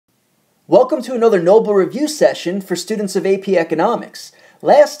Welcome to another Noble Review session for students of AP Economics.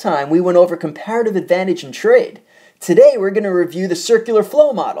 Last time we went over comparative advantage in trade. Today we're going to review the circular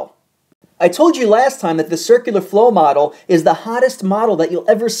flow model. I told you last time that the circular flow model is the hottest model that you'll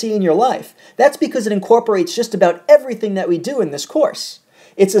ever see in your life. That's because it incorporates just about everything that we do in this course.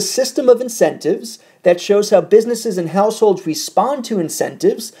 It's a system of incentives that shows how businesses and households respond to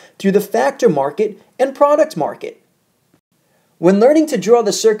incentives through the factor market and product market. When learning to draw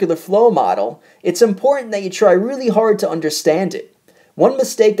the circular flow model, it's important that you try really hard to understand it. One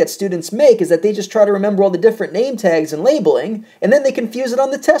mistake that students make is that they just try to remember all the different name tags and labeling, and then they confuse it on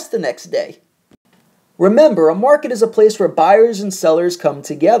the test the next day. Remember, a market is a place where buyers and sellers come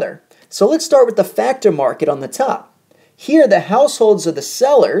together. So let's start with the factor market on the top. Here, the households are the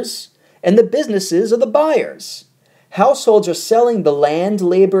sellers, and the businesses are the buyers. Households are selling the land,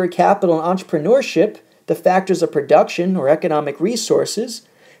 labor, capital, and entrepreneurship, the factors of production or economic resources.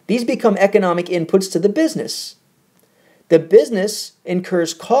 These become economic inputs to the business. The business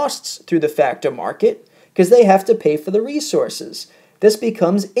incurs costs through the factor market because they have to pay for the resources. This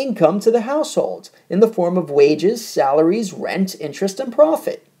becomes income to the household in the form of wages, salaries, rent, interest, and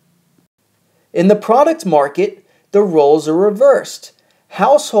profit. In the product market, the roles are reversed.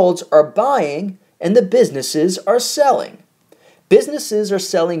 Households are buying and the businesses are selling. Businesses are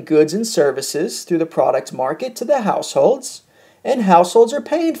selling goods and services through the product market to the households, and households are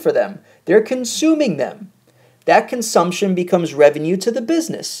paying for them. They're consuming them. That consumption becomes revenue to the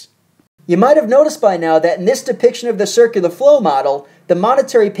business. You might have noticed by now that in this depiction of the circular flow model, the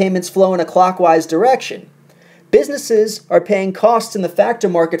monetary payments flow in a clockwise direction. Businesses are paying costs in the factor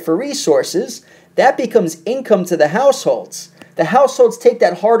market for resources. That becomes income to the households. The households take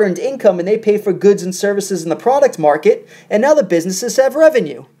that hard-earned income and they pay for goods and services in the product market, and now the businesses have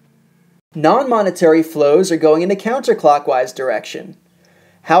revenue. Non-monetary flows are going in a counterclockwise direction.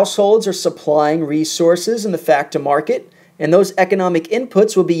 Households are supplying resources in the factor market, and those economic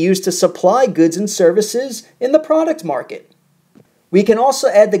inputs will be used to supply goods and services in the product market. We can also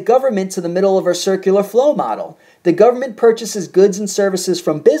add the government to the middle of our circular flow model. The government purchases goods and services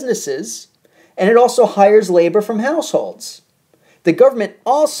from businesses, and it also hires labor from households. The government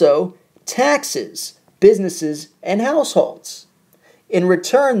also taxes businesses and households. In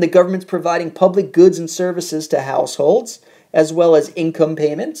return, the government's providing public goods and services to households, as well as income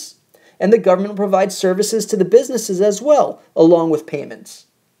payments, and the government provides services to the businesses as well, along with payments.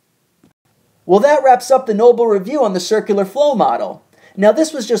 Well, that wraps up the Noble Review on the circular flow model. Now,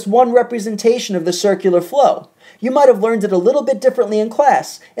 this was just one representation of the circular flow. You might have learned it a little bit differently in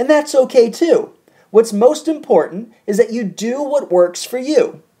class, and that's okay too. What's most important is that you do what works for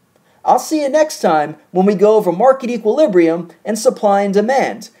you. I'll see you next time when we go over market equilibrium and supply and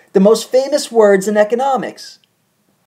demand, the most famous words in economics.